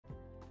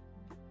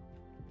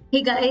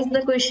Hey guys,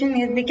 the question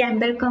is the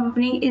Campbell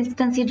Company is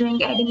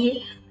considering adding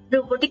a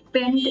robotic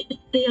paint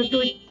sprayer to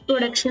its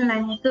production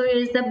line. So here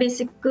is the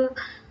basic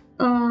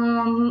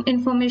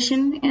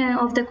information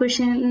of the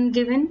question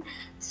given.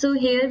 So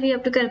here we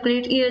have to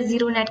calculate year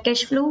 0 net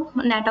cash flow,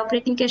 net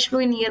operating cash flow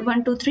in year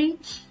 1, 2, 3,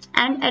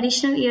 and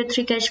additional year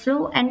 3 cash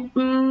flow and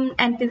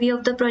NPV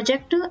of the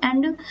project,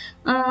 and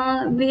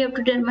we have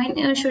to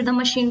determine should the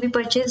machine be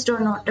purchased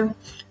or not.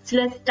 So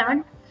let's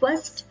start.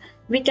 First,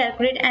 we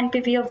calculate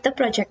NPV of the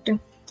project.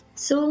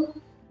 So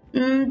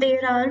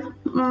there are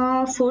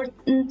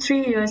 3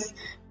 years.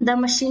 The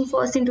machine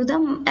falls into the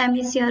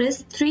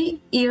MACRS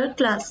 3-year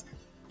class.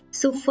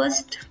 So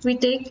first we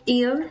take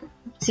year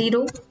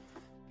 0,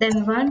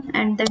 then 1,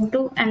 and then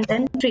 2, and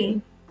then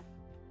 3.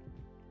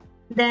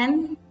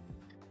 Then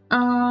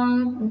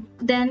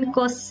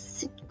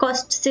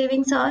cost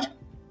savings are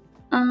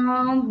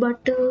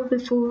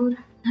before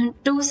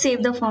to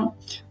save the firm,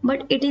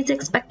 but it is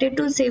expected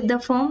to save the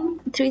firm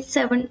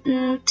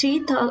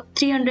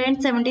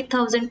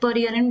 370,000 per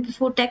year in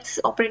before tax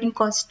operating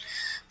cost.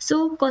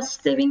 So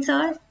cost savings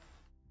are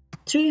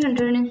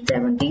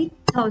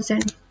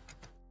 370,000.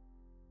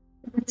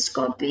 Let's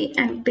copy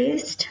and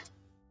paste.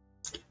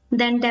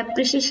 Then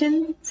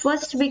depreciation.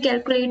 First we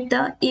calculate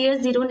the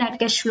year 0 net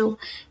cash flow.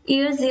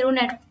 Year 0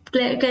 net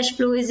cash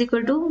flow is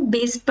equal to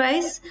base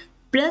price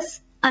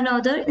plus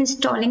another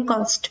installing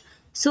cost.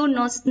 So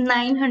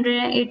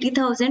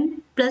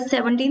 980,000 plus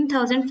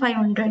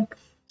 17,500.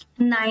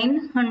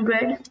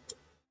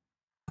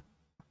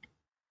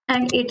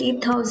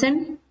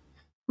 980,000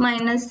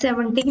 minus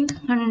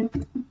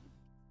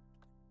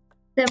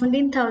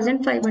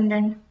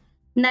 17,500.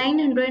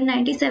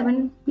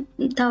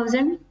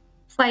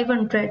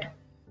 997,500.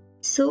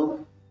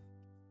 So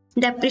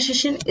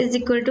depreciation is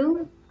equal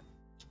to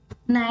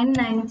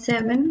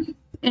 997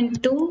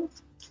 into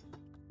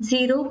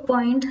 0.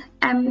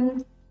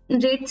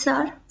 Rates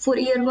are for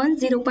year 1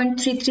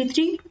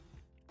 0.333,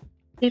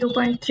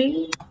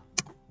 0.3,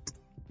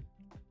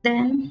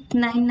 then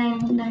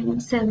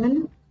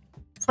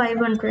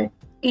 997,500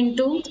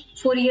 into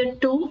for year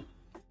 2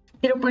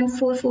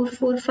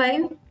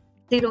 0.4445,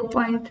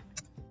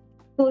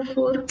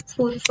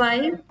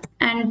 0.4445,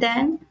 and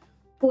then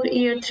for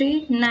year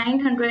 3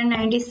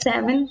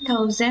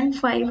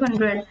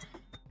 997,500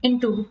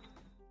 into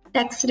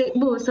tax rate,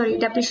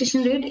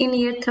 depreciation rate in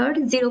year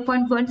 3rd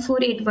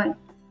 0.1481.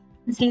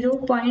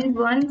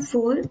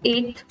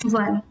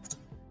 0.1481.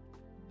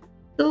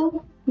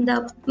 So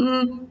the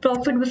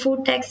profit before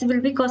tax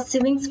will be cost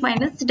savings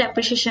minus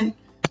depreciation.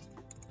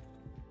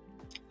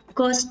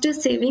 Cost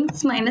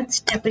savings minus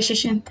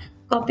depreciation.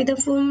 Copy the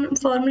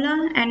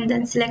formula and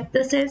then select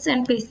the cells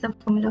and paste the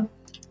formula.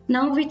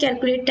 Now we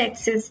calculate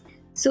taxes.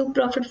 So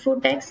profit before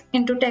tax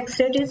into tax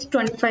rate is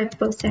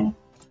 25%.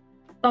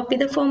 Copy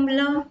the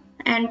formula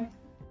and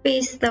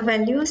paste the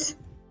values.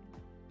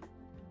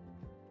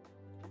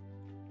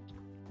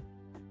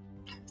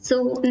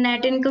 So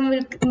net income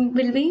will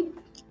be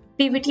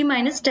PBT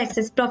minus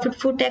taxes, profit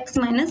before tax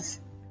minus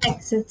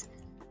taxes.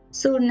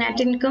 So net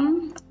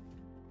income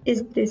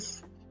is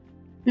this.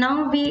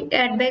 Now we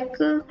add back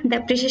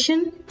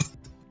depreciation.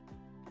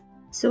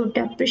 So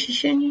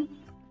depreciation.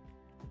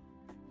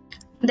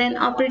 Then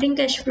operating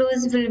cash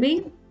flows will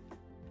be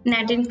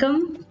net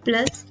income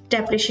plus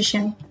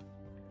depreciation.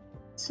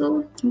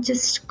 So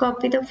just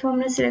copy the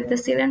formula, select the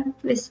cell and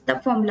paste the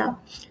formula.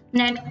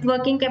 Net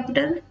working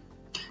capital.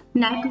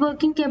 Net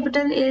working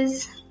capital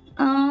is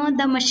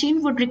the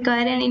machine would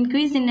require an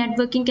increase in net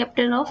working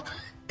capital of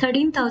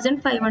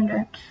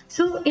 13,500.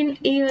 So in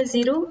year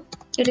 0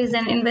 it is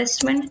an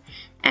investment,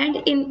 and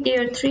in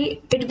year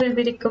 3 it will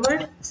be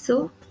recovered,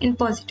 so in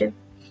positive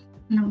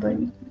number.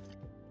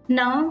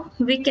 Now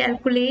we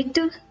calculate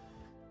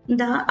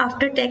the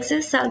after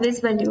taxes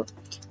salvage value.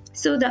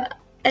 So the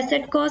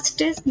asset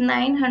cost is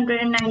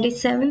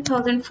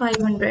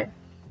 997,500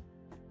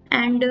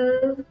 and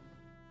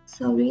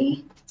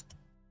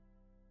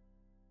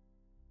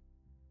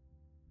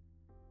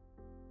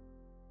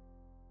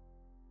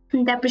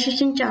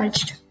depreciation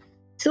charged.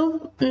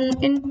 So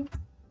in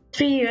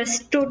 3 years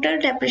total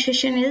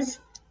depreciation is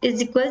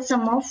equal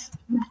sum of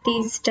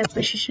these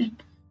depreciation.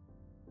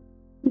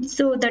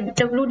 So the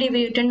WDV,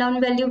 written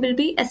down value, will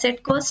be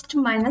asset cost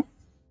minus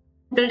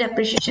total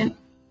depreciation.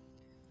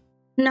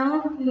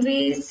 Now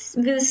we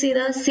will see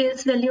the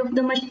sales value of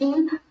the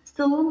machine.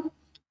 So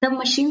the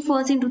machine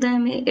falls into the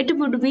MA. It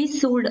would be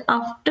sold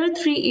after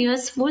 3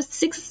 years for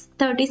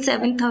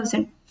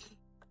 637,000.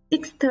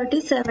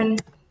 637.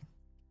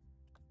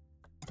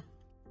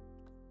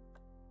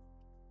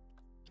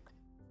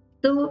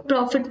 So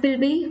profit will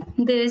be,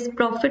 there is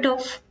profit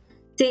of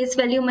sales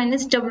value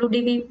minus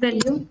WDV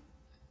value,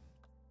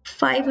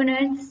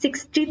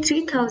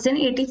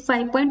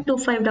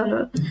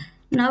 $563,085.25.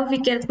 Now we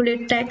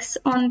calculate tax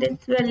on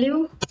this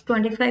value,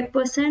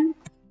 25%,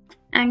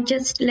 and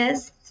just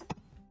less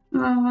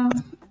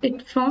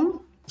it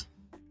from,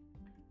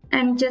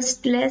 and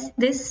just less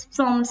this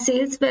from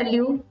sales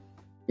value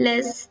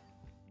less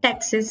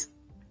taxes,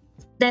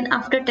 then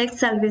after tax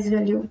salvage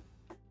value.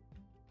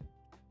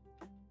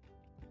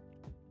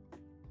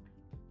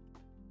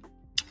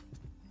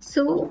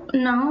 So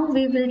now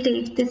we will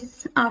take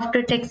this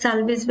after tax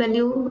salvage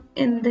value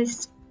in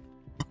this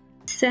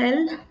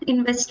cell,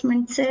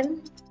 investment cell.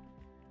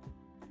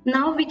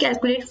 Now we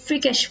calculate free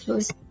cash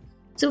flows.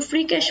 So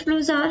free cash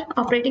flows are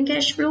operating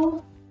cash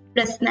flow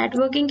plus net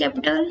working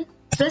capital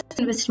plus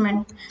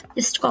investment.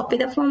 Just copy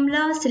the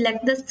formula,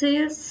 select the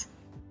cells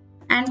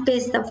and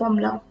paste the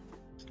formula.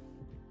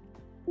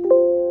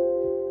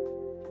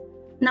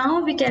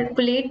 Now we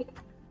calculate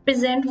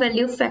present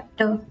value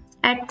factor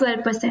at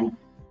 12%,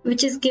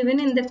 which is given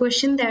in the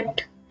question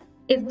that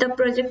if the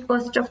project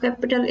cost of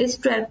capital is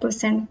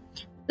 12%.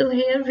 So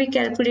here we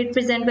calculate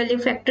present value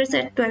factors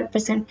at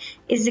 12%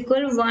 is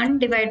equal 1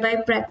 divided by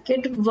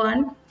bracket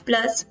 1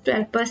 plus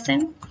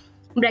 12%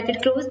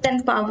 bracket close,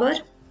 then power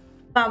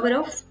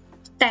of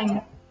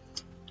time.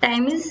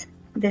 Time is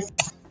this.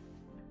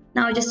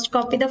 Now just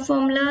copy the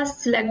formula,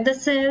 select the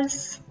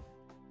cells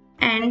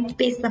and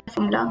paste the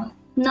formula.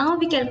 Now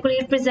we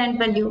calculate present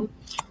value.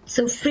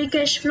 So free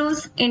cash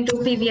flows into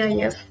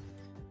PVIF.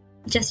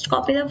 Just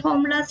copy the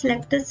formula,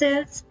 select the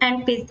cells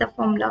and paste the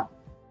formula.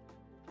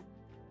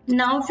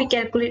 Now we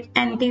calculate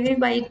NPV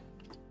by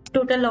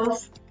total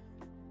of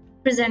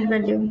present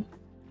value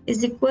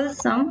is equal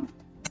sum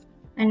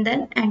and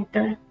then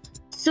enter.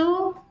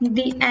 So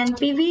the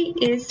NPV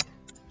is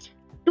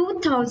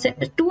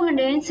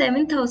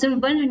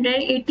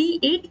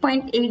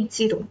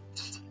 207,188.80.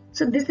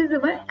 So this is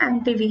our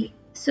NPV.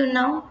 So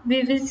now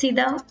we will see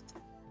the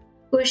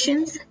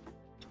questions.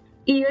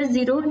 Year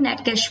 0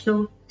 net cash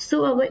flow.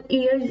 So our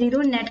year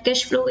 0 net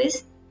cash flow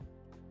is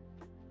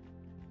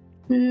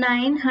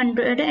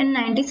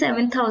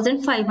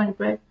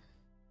 997,500.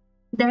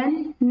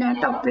 Then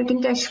net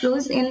operating cash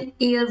flows in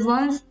year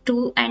 1,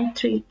 2 and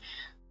 3.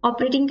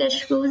 Operating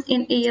cash flows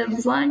in year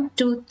 1,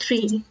 2,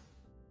 3.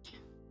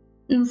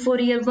 For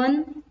year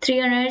 1,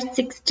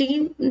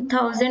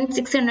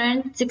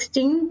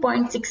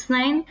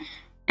 360,616.69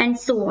 and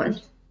so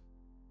on.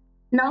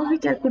 Now we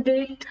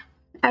calculate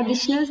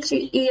additional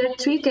year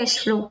 3 cash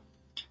flow.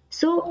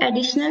 So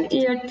additional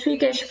year 3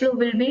 cash flow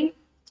will be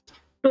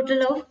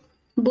total of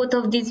both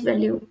of these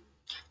value,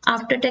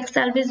 after tax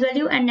salvage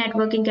value and net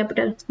working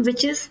capital,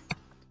 which is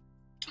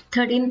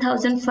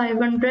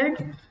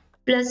 13,500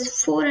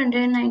 plus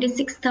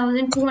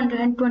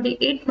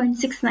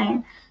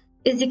 496,228.69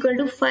 is equal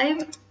to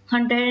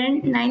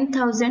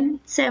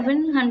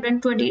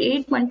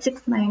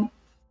 509,728.69.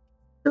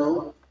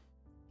 So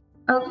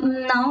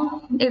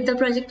now if the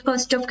project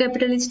cost of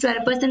capital is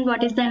 12%,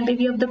 what is the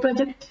NPV of the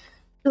project?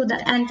 So the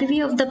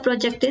NPV of the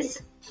project is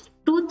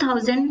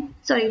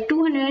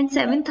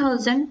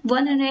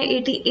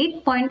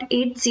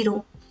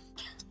 207,188.80.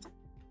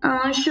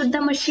 Should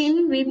the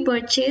machine be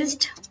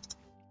purchased?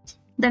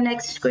 The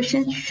next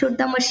question, should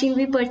the machine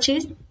be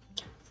purchased?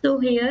 So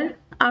here,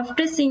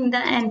 after seeing the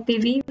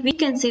NPV, we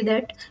can say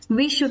that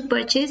we should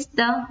purchase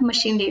the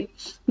machinery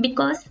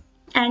because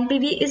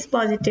NPV is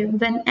positive.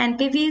 When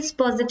NPV is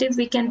positive,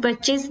 we can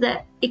purchase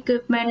the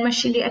equipment,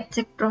 machinery,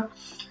 etc.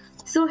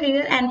 So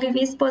here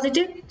NPV is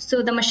positive,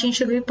 so the machine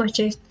should be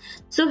purchased.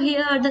 So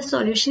here are the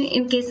solution.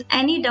 In case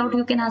any doubt,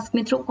 you can ask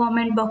me through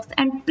comment box,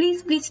 and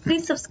please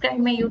subscribe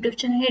my YouTube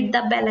channel, hit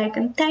the bell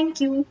icon. Thank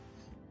you.